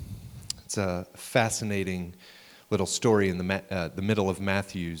It's a fascinating little story in the middle of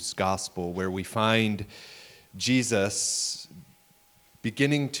Matthew's gospel where we find Jesus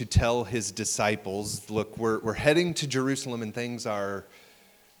beginning to tell his disciples, look, we're heading to Jerusalem and things are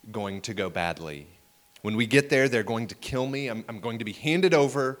going to go badly. When we get there, they're going to kill me. I'm going to be handed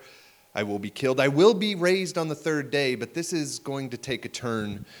over. I will be killed. I will be raised on the third day, but this is going to take a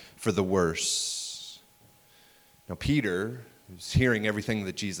turn for the worse. Now, Peter, who's hearing everything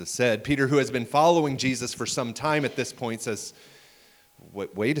that Jesus said, Peter, who has been following Jesus for some time at this point, says,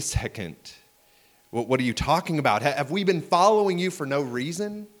 wait a second. What are you talking about? Have we been following you for no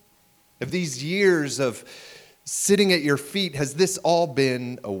reason? Have these years of sitting at your feet, has this all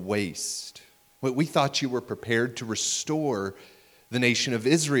been a waste? We thought you were prepared to restore the nation of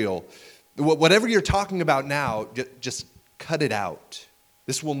Israel. Whatever you're talking about now, just cut it out.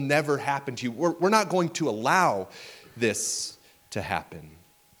 This will never happen to you. We're not going to allow this to happen.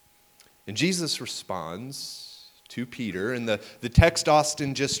 And Jesus responds to Peter in the text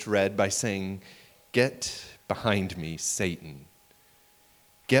Austin just read by saying, "Get behind me, Satan.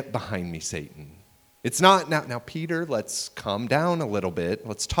 Get behind me, Satan." It's not, now Peter, let's calm down a little bit.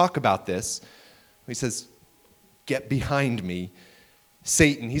 Let's talk about this. He says, "Get behind me,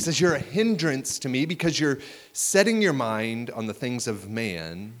 Satan." He says, "You're a hindrance to me because you're setting your mind on the things of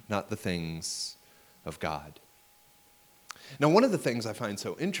man, not the things of God." Now, one of the things I find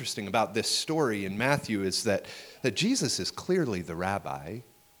so interesting about this story in Matthew is that Jesus is clearly the rabbi.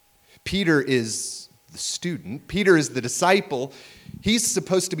 Peter is the student. Peter is the disciple. He's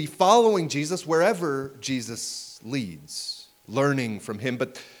supposed to be following Jesus wherever Jesus leads, learning from him.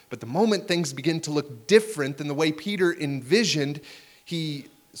 But the moment things begin to look different than the way Peter envisioned, he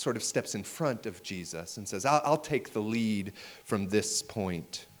sort of steps in front of Jesus and says, I'll take the lead from this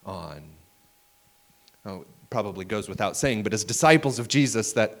point on. Oh, it probably goes without saying, but as disciples of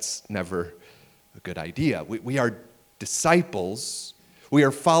Jesus, that's never a good idea. We are disciples. We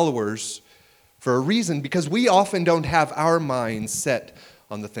are followers for a reason, because we often don't have our minds set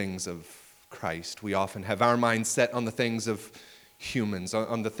on the things of Christ. We often have our minds set on the things of humans,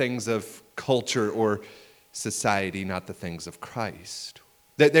 on the things of culture or society, not the things of Christ.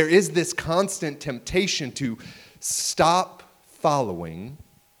 That there is this constant temptation to stop following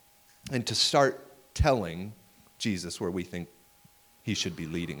and to start telling Jesus where we think he should be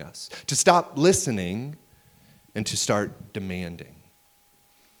leading us. To stop listening and to start demanding.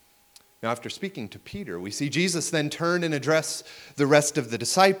 Now, after speaking to Peter, we see Jesus then turn and address the rest of the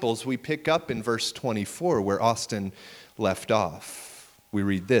disciples. We pick up in verse 24 where Austin left off. We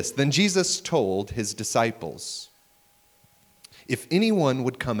read this. "Then Jesus told his disciples, 'If anyone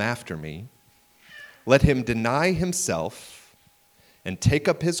would come after me, let him deny himself and take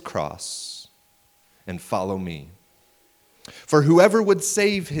up his cross and follow me. For whoever would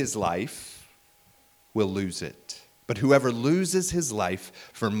save his life will lose it. But whoever loses his life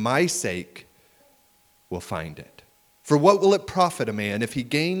for my sake will find it. For what will it profit a man if he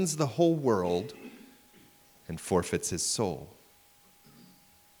gains the whole world and forfeits his soul?'"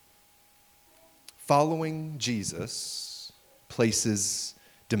 Following Jesus places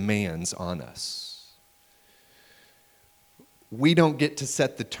demands on us. We don't get to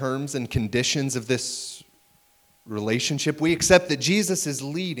set the terms and conditions of this relationship. We accept that Jesus is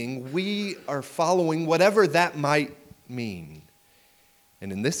leading. We are following whatever that might mean.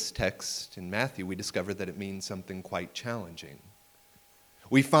 And in this text, in Matthew, we discover that it means something quite challenging.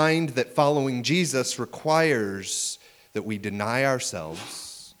 We find that following Jesus requires that we deny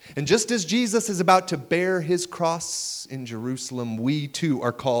ourselves. And just as Jesus is about to bear his cross in Jerusalem, we too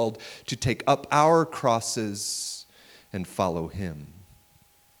are called to take up our crosses and follow him.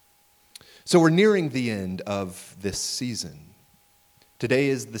 So we're nearing the end of this season. Today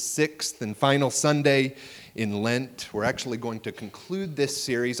is the 6th and final Sunday in Lent. We're actually going to conclude this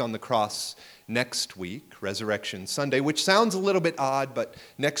series on the cross next week, Resurrection Sunday, which sounds a little bit odd, but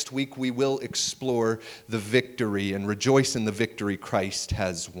next week we will explore the victory and rejoice in the victory Christ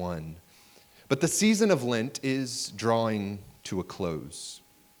has won. But the season of Lent is drawing to a close.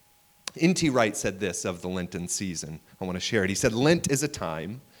 N.T. Wright said this of the Lenten season. I want to share it. He said, "Lent is a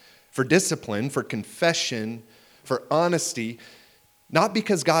time for discipline, for confession, for honesty, not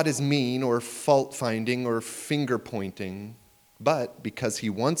because God is mean or fault-finding or finger-pointing, but because he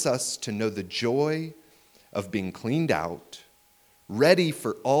wants us to know the joy of being cleaned out, ready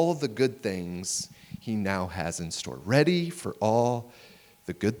for all the good things he now has in store." Ready for all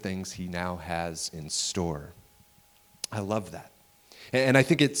the good things he now has in store. I love that. And I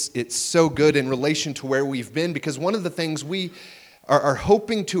think it's so good in relation to where we've been, because one of the things we are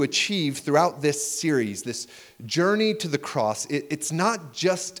hoping to achieve throughout this series, this journey to the cross, it's not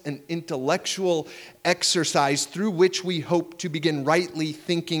just an intellectual exercise through which we hope to begin rightly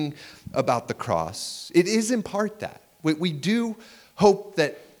thinking about the cross. It is in part that. We do hope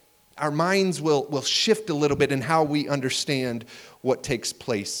that our minds will shift a little bit in how we understand what takes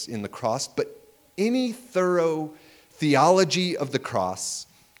place in the cross. But any thorough theology of the cross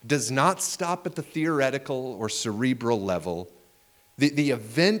does not stop at the theoretical or cerebral level. The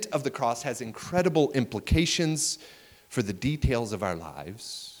event of the cross has incredible implications for the details of our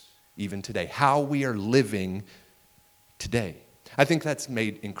lives, even today, how we are living today. I think that's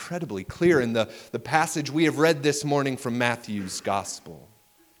made incredibly clear in the passage we have read this morning from Matthew's gospel.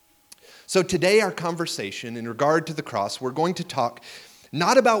 So today our conversation in regard to the cross, we're going to talk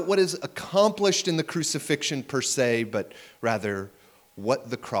not about what is accomplished in the crucifixion per se, but rather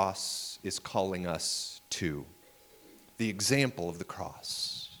what the cross is calling us to. The example of the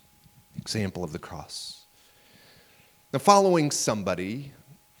cross. Example of the cross. Now, following somebody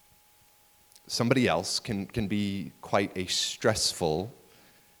else can be quite a stressful,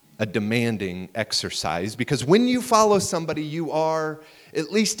 a demanding exercise, because when you follow somebody, you are,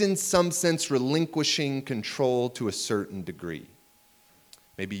 at least in some sense, relinquishing control to a certain degree.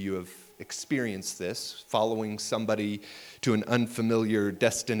 Maybe you have experienced this, following somebody to an unfamiliar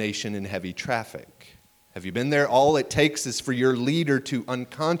destination in heavy traffic. Have you been there? All it takes is for your leader to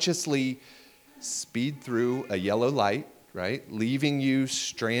unconsciously speed through a yellow light, right? Leaving you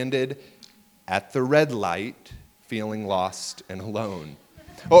stranded at the red light, feeling lost and alone.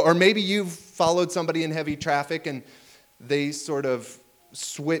 Or maybe you've followed somebody in heavy traffic and they sort of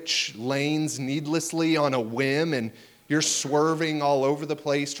switch lanes needlessly on a whim, and you're swerving all over the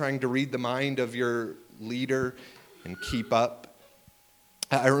place trying to read the mind of your leader and keep up.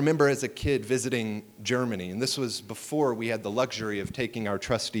 I remember as a kid visiting Germany, and this was before we had the luxury of taking our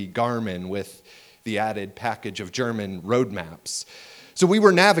trusty Garmin with the added package of German road maps. So we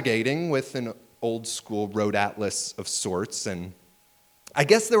were navigating with an old school road atlas of sorts, and I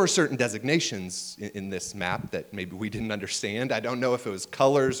guess there were certain designations in this map that maybe we didn't understand. I don't know if it was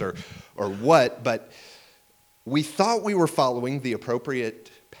colors or what, but we thought we were following the appropriate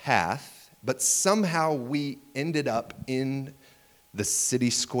path, but somehow we ended up in the city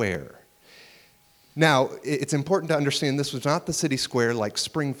square. Now, it's important to understand this was not the city square like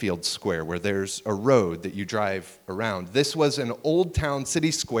Springfield Square, where there's a road that you drive around. This was an old town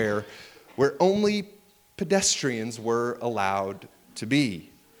city square where only pedestrians were allowed to be.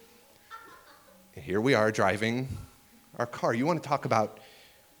 And here we are driving our car. You want to talk about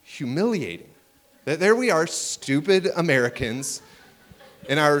humiliating. There we are, stupid Americans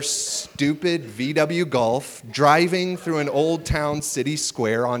in our stupid VW Golf, driving through an old town city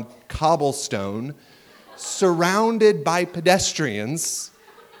square on cobblestone, surrounded by pedestrians,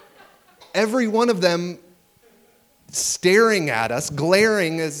 every one of them staring at us,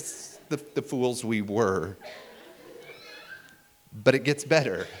 glaring as the fools we were. But it gets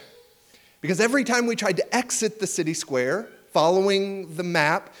better, because every time we tried to exit the city square, following the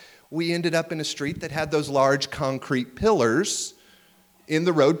map, we ended up in a street that had those large concrete pillars in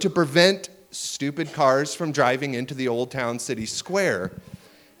the road to prevent stupid cars from driving into the old town city square.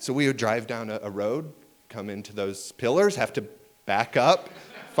 So we would drive down a road, come into those pillars, have to back up,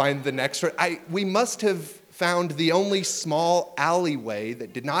 find the next road. We must have found the only small alleyway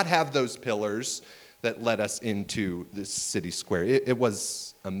that did not have those pillars that led us into this city square. It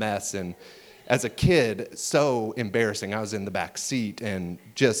was a mess, and as a kid, so embarrassing. I was in the back seat and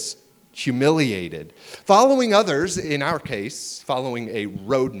just humiliated. Following others, in our case, following a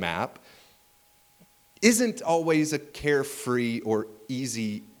road map, isn't always a carefree or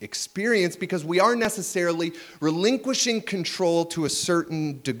easy experience, because we are necessarily relinquishing control to a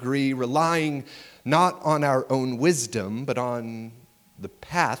certain degree, relying not on our own wisdom, but on the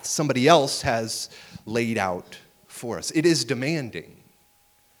path somebody else has laid out for us. It is demanding.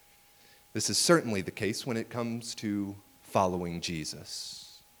 This is certainly the case when it comes to following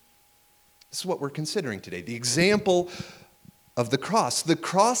Jesus. This is what we're considering today, the example of the cross. The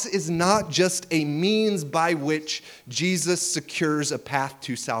cross is not just a means by which Jesus secures a path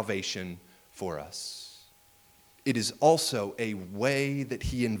to salvation for us. It is also a way that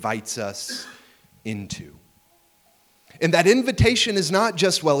he invites us into. And that invitation is not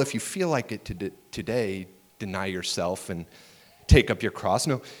just, well, if you feel like it today, deny yourself and take up your cross.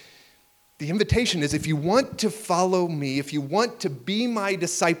 No, the invitation is, if you want to follow me, if you want to be my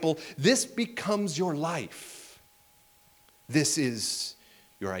disciple, this becomes your life. This is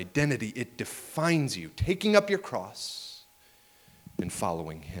your identity. It defines you, taking up your cross and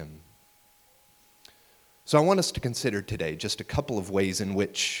following him. So I want us to consider today just a couple of ways in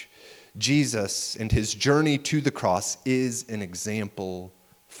which Jesus and his journey to the cross is an example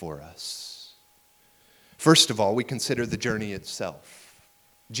for us. First of all, we consider the journey itself.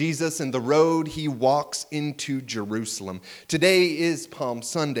 Jesus and the road he walks into Jerusalem. Today is Palm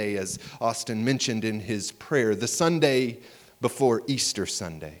Sunday, as Austin mentioned in his prayer, the Sunday before Easter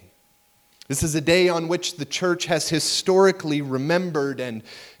Sunday. This is a day on which the church has historically remembered and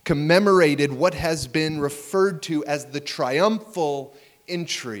commemorated what has been referred to as the triumphal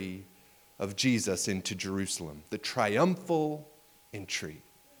entry of Jesus into Jerusalem. The triumphal entry.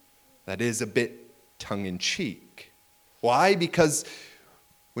 That is a bit tongue-in-cheek. Why? Because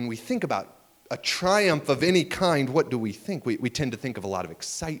when we think about a triumph of any kind, what do we think? We tend to think of a lot of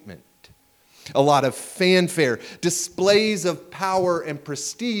excitement, a lot of fanfare, displays of power and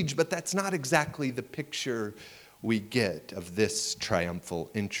prestige, but that's not exactly the picture we get of this triumphal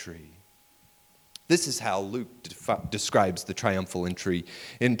entry. This is how Luke describes the triumphal entry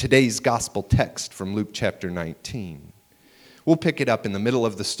in today's gospel text from Luke chapter 19. We'll pick it up in the middle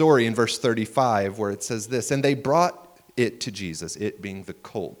of the story in verse 35 where it says this, "And they brought it to Jesus," it being the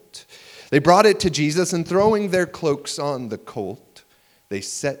colt. "They brought it to Jesus, and throwing their cloaks on the colt, they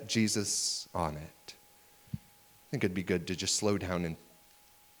set Jesus on it." I think it'd be good to just slow down and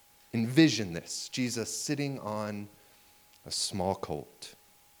envision this. Jesus sitting on a small colt.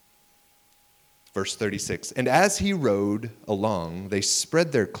 Verse 36, "And as he rode along, they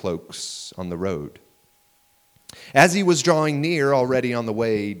spread their cloaks on the road. As he was drawing near, already on the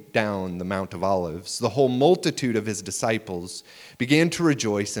way down the Mount of Olives, the whole multitude of his disciples began to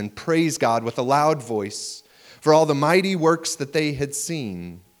rejoice and praise God with a loud voice for all the mighty works that they had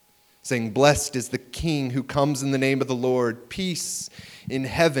seen, saying, 'Blessed is the King who comes in the name of the Lord, peace in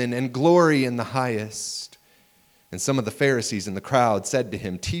heaven and glory in the highest.' And some of the Pharisees in the crowd said to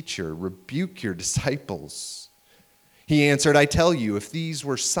him, 'Teacher, rebuke your disciples.' He answered, 'I tell you, if these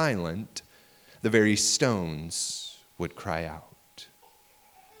were silent, the very stones would cry out.'"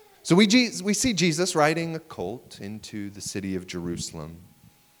 So we see Jesus riding a colt into the city of Jerusalem.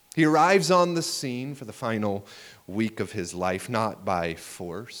 He arrives on the scene for the final week of his life, not by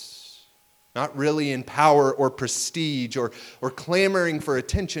force, not really in power or prestige or clamoring for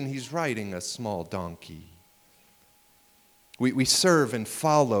attention. He's riding a small donkey. We serve and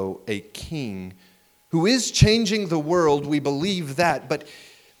follow a king who is changing the world. We believe that, but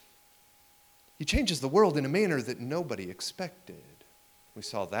he changes the world in a manner that nobody expected. We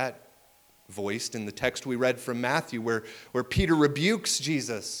saw that voiced in the text we read from Matthew where Peter rebukes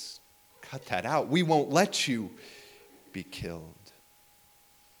Jesus. "Cut that out. We won't let you be killed."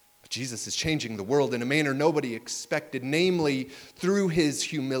 But Jesus is changing the world in a manner nobody expected, namely through his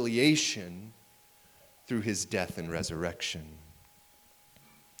humiliation, through his death and resurrection.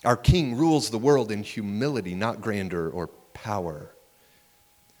 Our King rules the world in humility, not grandeur or power.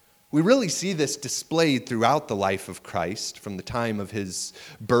 We really see this displayed throughout the life of Christ, from the time of his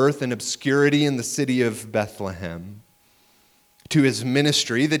birth and obscurity in the city of Bethlehem, to his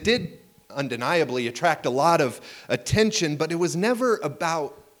ministry that did undeniably attract a lot of attention, but it was never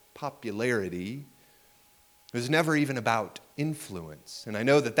about popularity. It was never even about influence. And I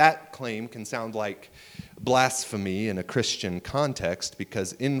know that claim can sound like blasphemy in a Christian context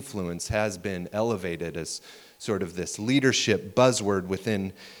because influence has been elevated as sort of this leadership buzzword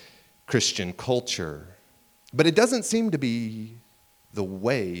within Christian culture. But it doesn't seem to be the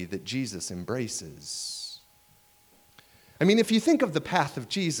way that Jesus embraces. I mean, if you think of the path of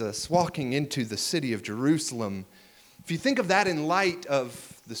Jesus walking into the city of Jerusalem, if you think of that in light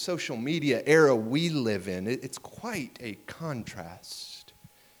of the social media era we live in, it's quite a contrast.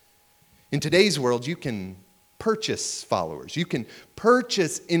 In today's world, you can purchase followers. You can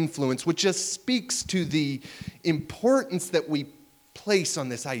purchase influence, which just speaks to the importance that we place on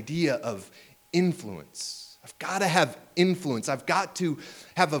this idea of influence. I've got to have influence. I've got to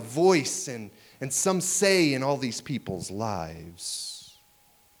have a voice and some say in all these people's lives.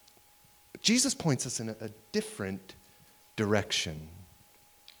 But Jesus points us in a different direction.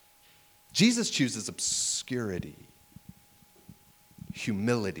 Jesus chooses obscurity,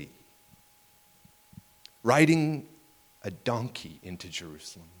 humility, riding a donkey into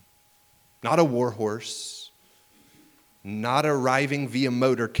Jerusalem. Not a war horse, not arriving via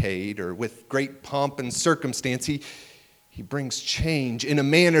motorcade or with great pomp and circumstance. He brings change in a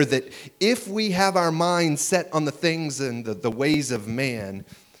manner that if we have our minds set on the things and the ways of man,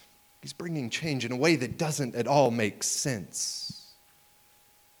 he's bringing change in a way that doesn't at all make sense.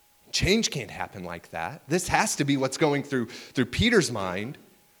 Change can't happen like that. This has to be what's going through Peter's mind.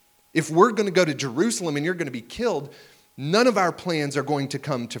 If we're going to go to Jerusalem and you're going to be killed, none of our plans are going to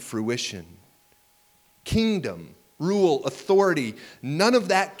come to fruition. kingdom, rule, authority, none of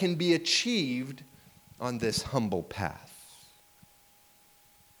that can be achieved on this humble path.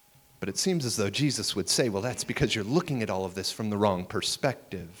 But it seems as though Jesus would say, well, that's because you're looking at all of this from the wrong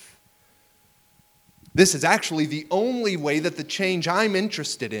perspective. This is actually the only way that the change I'm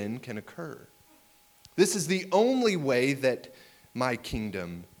interested in can occur. This is the only way that my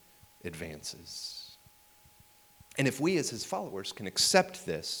kingdom advances. And if we as his followers can accept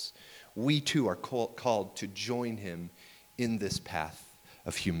this, we too are called to join him in this path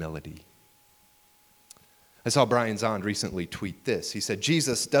of humility. I saw Brian Zond recently tweet this. He said,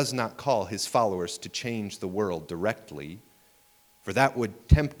 Jesus does not call his followers to change the world directly, for that would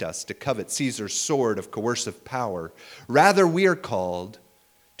tempt us to covet Caesar's sword of coercive power. Rather, we are called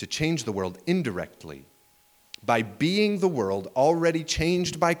to change the world indirectly by being the world already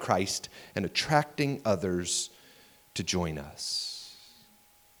changed by Christ and attracting others to join us.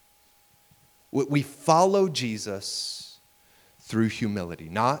 We follow Jesus through humility,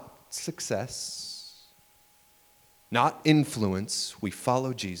 not success, not influence. We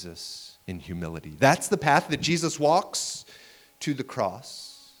follow Jesus in humility. That's the path that Jesus walks to the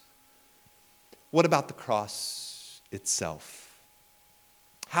cross. What about the cross itself?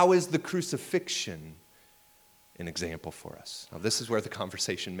 How is the crucifixion an example for us? Now, this is where the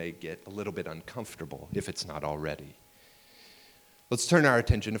conversation may get a little bit uncomfortable, if it's not already. Let's turn our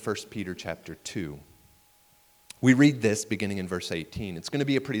attention to 1 Peter chapter 2. We read this beginning in verse 18. It's going to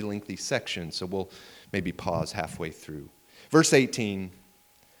be a pretty lengthy section, so we'll maybe pause halfway through. Verse 18,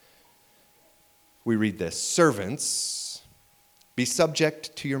 we read this: Servants, be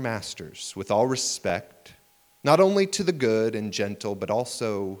subject to your masters with all respect, not only to the good and gentle, but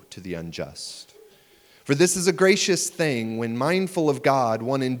also to the unjust. For this is a gracious thing when, mindful of God,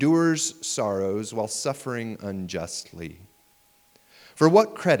 one endures sorrows while suffering unjustly. For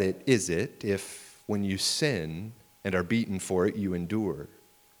what credit is it if, when you sin and are beaten for it, you endure?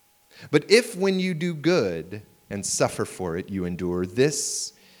 But if, when you do good and suffer for it, you endure,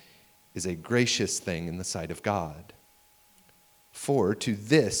 this is a gracious thing in the sight of God. For to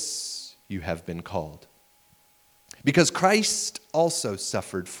this you have been called. Because Christ also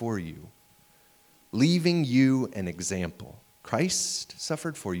suffered for you, leaving you an example. Christ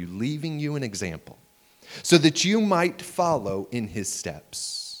suffered for you, leaving you an example, so that you might follow in his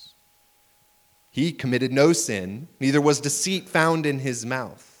steps. He committed no sin, neither was deceit found in his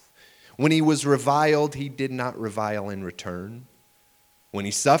mouth. When he was reviled, he did not revile in return. When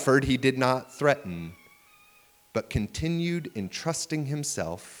he suffered, he did not threaten, but continued entrusting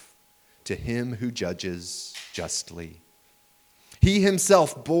himself to him who judges justly. He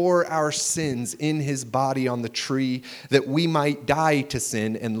himself bore our sins in his body on the tree, that we might die to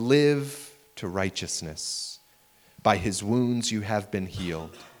sin and live to righteousness. By his wounds you have been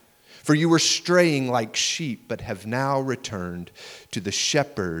healed. For you were straying like sheep, but have now returned to the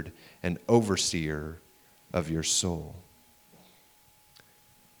shepherd and overseer of your soul.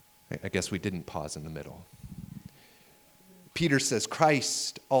 I guess we didn't pause in the middle. Peter says,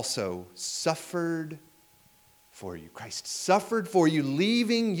 Christ also suffered for you. Christ suffered for you,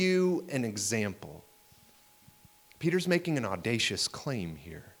 leaving you an example. Peter's making an audacious claim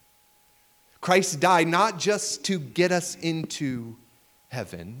here. Christ died not just to get us into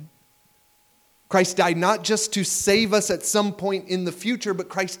heaven. Christ died not just to save us at some point in the future, but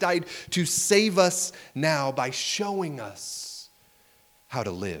Christ died to save us now by showing us how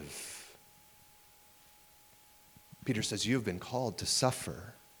to live. Peter says, you have been called to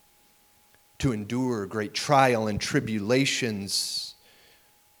suffer, to endure great trial and tribulations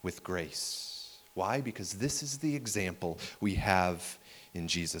with grace. Why? Because this is the example we have in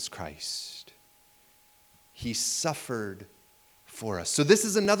Jesus Christ. He suffered for us. So this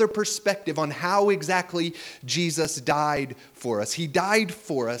is another perspective on how exactly Jesus died for us. He died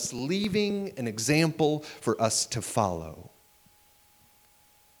for us, leaving an example for us to follow.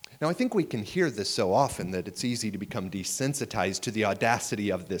 Now, I think we can hear this so often that it's easy to become desensitized to the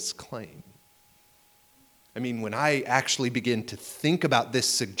audacity of this claim. I mean, when I actually begin to think about this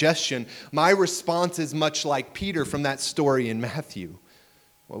suggestion, my response is much like Peter from that story in Matthew.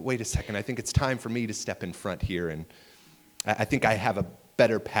 Well, wait a second, I think it's time for me to step in front here, and I think I have a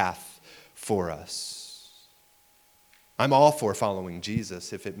better path for us. I'm all for following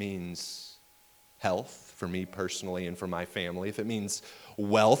Jesus if it means health for me personally and for my family, if it means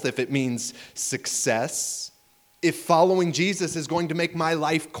wealth, if it means success. If following Jesus is going to make my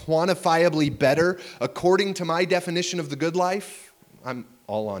life quantifiably better according to my definition of the good life, I'm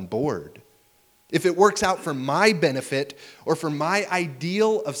all on board. If it works out for my benefit or for my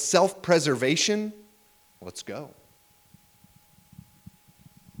ideal of self-preservation, let's go.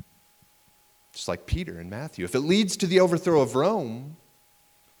 just like Peter and Matthew. If it leads to the overthrow of Rome,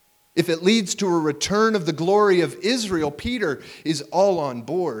 if it leads to a return of the glory of Israel, Peter is all on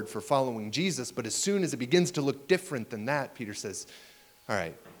board for following Jesus. But as soon as it begins to look different than that, Peter says, all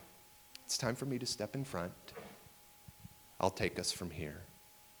right, it's time for me to step in front. I'll take us from here.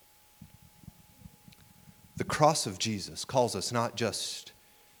 The cross of Jesus calls us not just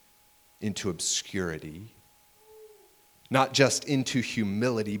into obscurity, not just into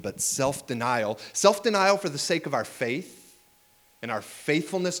humility, but self-denial. Self-denial for the sake of our faith and our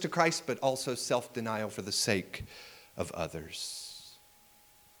faithfulness to Christ, but also self-denial for the sake of others.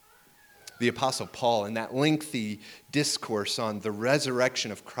 The Apostle Paul, in that lengthy discourse on the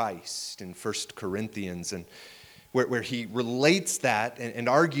resurrection of Christ in 1 Corinthians, and where he relates that and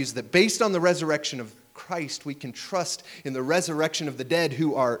argues that based on the resurrection of Christ, we can trust in the resurrection of the dead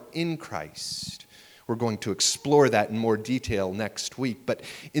who are in Christ. We're going to explore that in more detail next week. But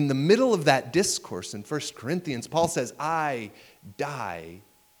in the middle of that discourse in 1 Corinthians, Paul says, I die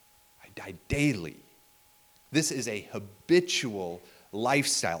daily. This is a habitual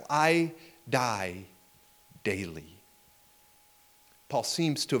lifestyle. I die daily. Paul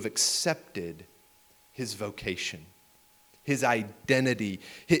seems to have accepted his vocation, his identity,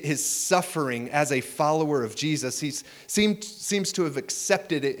 his suffering as a follower of Jesus. He seems to have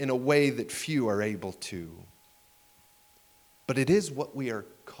accepted it in a way that few are able to. But it is what we are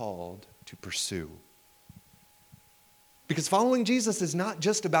called to pursue. Because following Jesus is not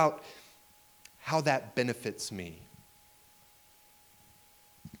just about how that benefits me.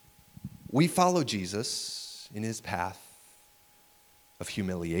 We follow Jesus in his path of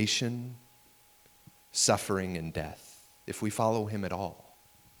humiliation, suffering, and death, if we follow him at all.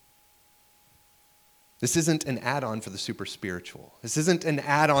 This isn't an add-on for the super spiritual. This isn't an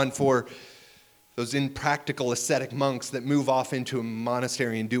add-on for those impractical ascetic monks that move off into a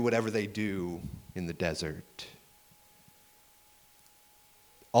monastery and do whatever they do in the desert.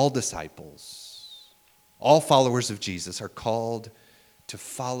 All disciples, all followers of Jesus are called to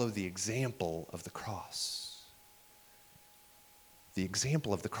follow the example of the cross. The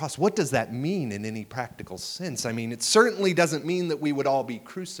example of the cross. What does that mean in any practical sense? I mean, it certainly doesn't mean that we would all be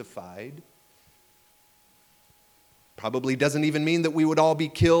crucified. Probably doesn't even mean that we would all be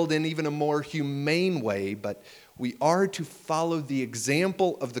killed in even a more humane way, but we are to follow the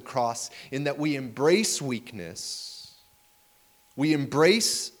example of the cross in that we embrace weakness, we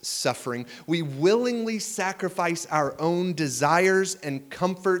embrace suffering, we willingly sacrifice our own desires and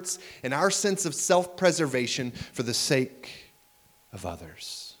comforts and our sense of self-preservation for the sake of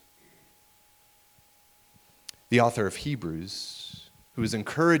others. The author of Hebrews, who is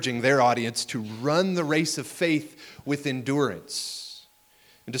encouraging their audience to run the race of faith with endurance.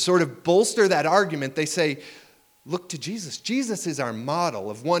 And to sort of bolster that argument, they say, look to Jesus. Jesus is our model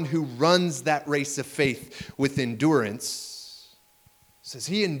of one who runs that race of faith with endurance. It says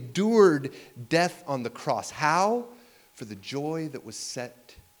he endured death on the cross. How? For the joy that was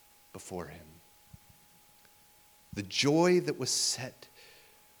set before him. The joy that was set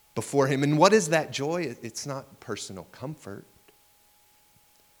before him. And what is that joy? It's not personal comfort.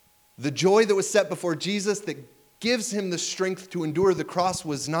 The joy that was set before Jesus that gives him the strength to endure the cross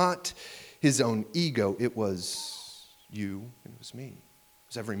was not his own ego. It was you and it was me. It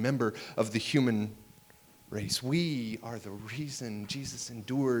was every member of the human race. We are the reason Jesus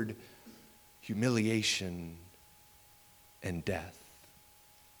endured humiliation and death.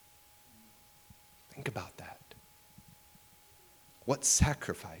 Think about that. What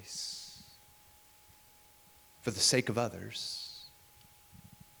sacrifice for the sake of others?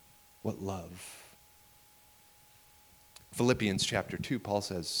 What love? Philippians chapter 2, Paul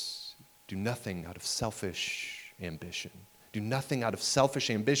says, do nothing out of selfish ambition. Do nothing out of selfish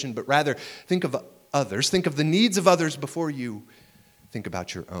ambition, but rather think of others. Think of the needs of others before you think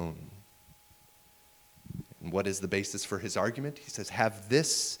about your own. And what is the basis for his argument? He says, have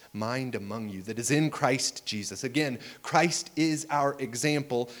this mind among you that is in Christ Jesus. Again, Christ is our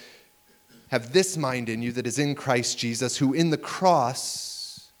example. Have this mind in you that is in Christ Jesus, who in the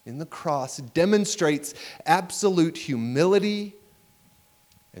cross demonstrates absolute humility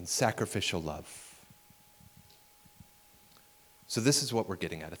and sacrificial love. So this is what we're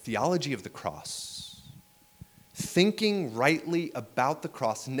getting at, a theology of the cross. Thinking rightly about the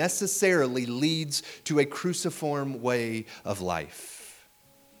cross necessarily leads to a cruciform way of life.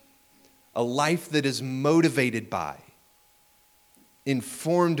 A life that is motivated by,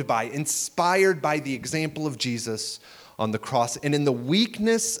 informed by, inspired by the example of Jesus on the cross. And in the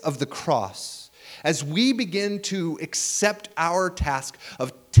weakness of the cross, as we begin to accept our task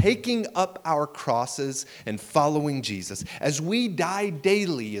of taking up our crosses and following Jesus, as we die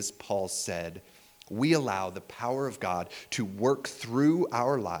daily, as Paul said, we allow the power of God to work through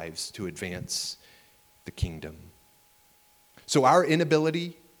our lives to advance the kingdom. So our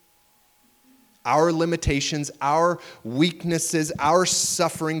inability, our limitations, our weaknesses, our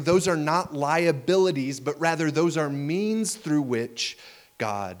suffering, those are not liabilities, but rather those are means through which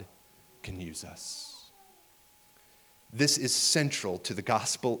God can use us. This is central to the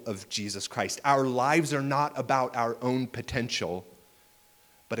gospel of Jesus Christ. Our lives are not about our own potential,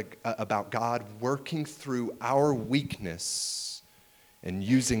 but about God working through our weakness and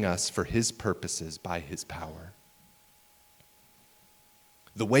using us for his purposes by his power.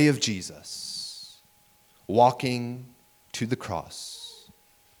 The way of Jesus, walking to the cross.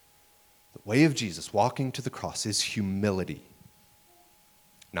 The way of Jesus, walking to the cross, is humility.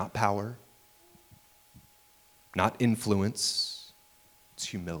 Not power, not influence, it's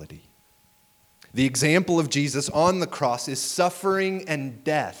humility. The example of Jesus on the cross is suffering and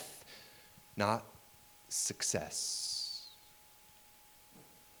death, not success.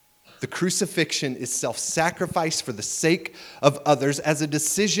 The crucifixion is self-sacrifice for the sake of others as a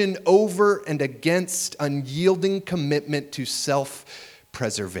decision over and against unyielding commitment to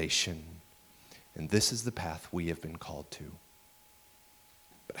self-preservation. And this is the path we have been called to.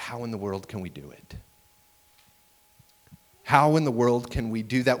 But how in the world can we do it? How in the world can we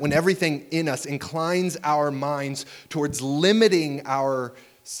do that when everything in us inclines our minds towards limiting our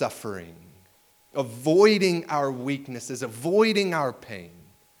suffering, avoiding our weaknesses, avoiding our pain?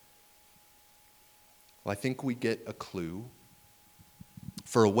 Well, I think we get a clue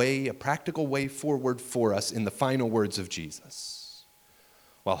for a practical way forward for us in the final words of Jesus.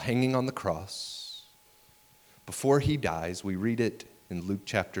 While hanging on the cross, before he dies, we read it in Luke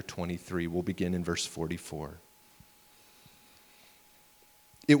chapter 23. We'll begin in verse 44.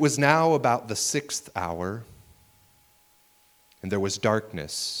 It was now about the 6th hour, and there was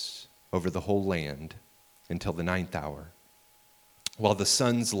darkness over the whole land until the 9th hour, while the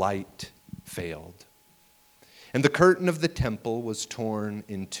sun's light failed. And the curtain of the temple was torn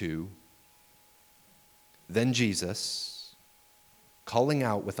in two. Then Jesus, calling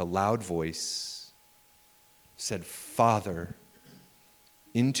out with a loud voice, said, "Father,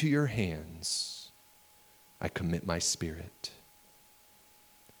 into your hands I commit my spirit."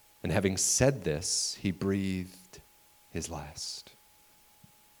 And having said this, he breathed his last.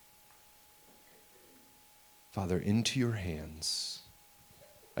 Father, into your hands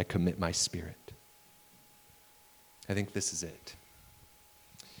I commit my spirit. I think this is it.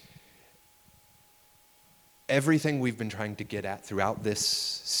 Everything we've been trying to get at throughout this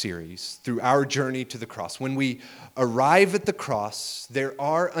series, through our journey to the cross, when we arrive at the cross, there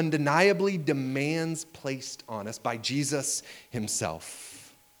are undeniably demands placed on us by Jesus himself.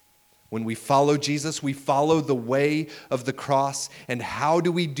 When we follow Jesus, we follow the way of the cross. And how do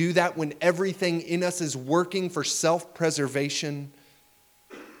we do that when everything in us is working for self-preservation?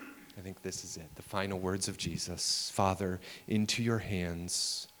 I think this is it, the final words of Jesus. Father, into your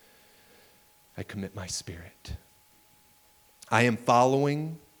hands I commit my spirit. I am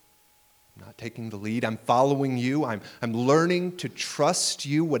following, not taking the lead. I'm following you. I'm learning to trust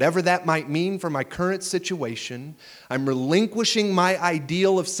you, whatever that might mean for my current situation. I'm relinquishing my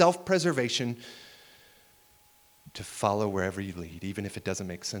ideal of self-preservation to follow wherever you lead, even if it doesn't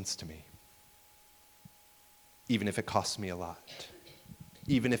make sense to me, even if it costs me a lot,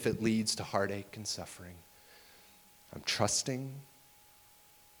 even if it leads to heartache and suffering. I'm trusting,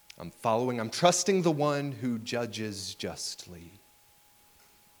 I'm following, I'm trusting the one who judges justly.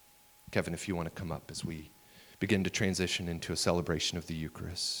 Kevin, if you want to come up as we begin to transition into a celebration of the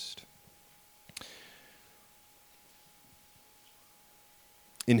Eucharist.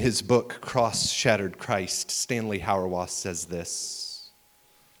 In his book, Cross-Shattered Christ, Stanley Hauerwas says this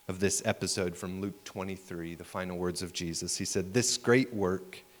of this episode from Luke 23, the final words of Jesus. He said, "This great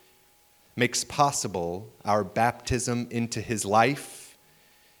work makes possible our baptism into his life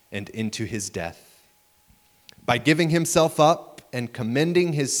and into his death. By giving himself up and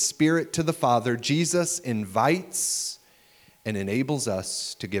commending his spirit to the Father, Jesus invites and enables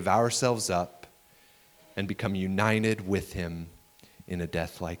us to give ourselves up and become united with him in a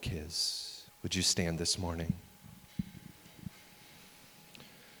death like his." Would you stand this morning?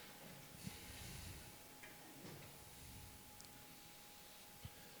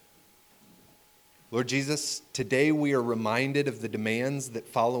 Lord Jesus, today we are reminded of the demands that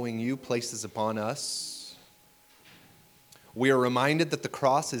following you places upon us. We are reminded that the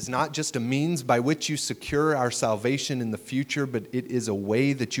cross is not just a means by which you secure our salvation in the future, but it is a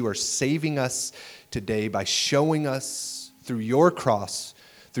way that you are saving us today by showing us through your cross,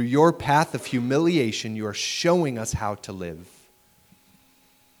 through your path of humiliation, you are showing us how to live.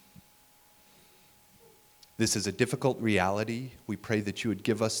 This is a difficult reality. We pray that you would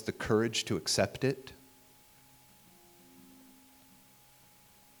give us the courage to accept it.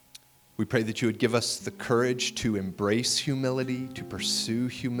 We pray that you would give us the courage to embrace humility, to pursue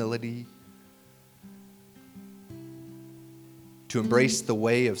humility, to embrace the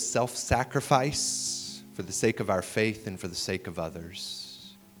way of self-sacrifice for the sake of our faith and for the sake of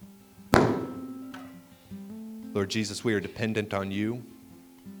others. Lord Jesus, we are dependent on you.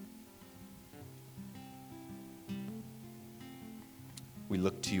 We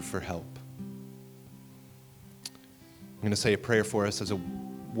look to you for help. I'm going to say a prayer for us as a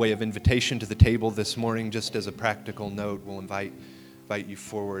way of invitation to the table this morning. Just as a practical note, we'll invite you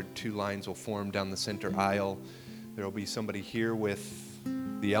forward. 2 lines will form down the center aisle. There will be somebody here with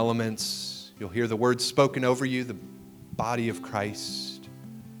the elements. You'll hear the words spoken over you, the body of Christ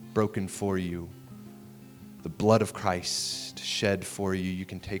broken for you, the blood of Christ shed for you. You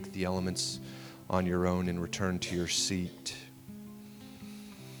can take the elements on your own and return to your seat.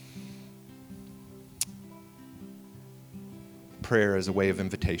 Prayer as a way of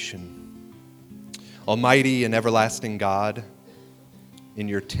invitation. Almighty and everlasting God, in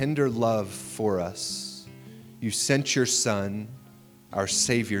your tender love for us, you sent your Son, our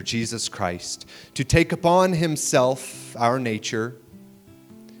Savior, Jesus Christ, to take upon himself our nature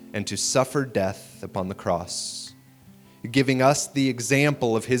and to suffer death upon the cross, giving us the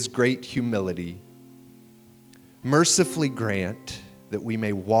example of his great humility. Mercifully grant that we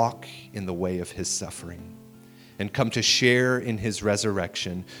may walk in the way of his suffering and come to share in his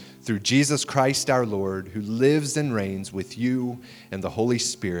resurrection through Jesus Christ our Lord, who lives and reigns with you and the Holy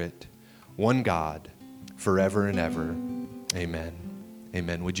Spirit, one God, forever and ever. Amen.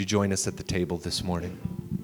 Amen. Would you join us at the table this morning?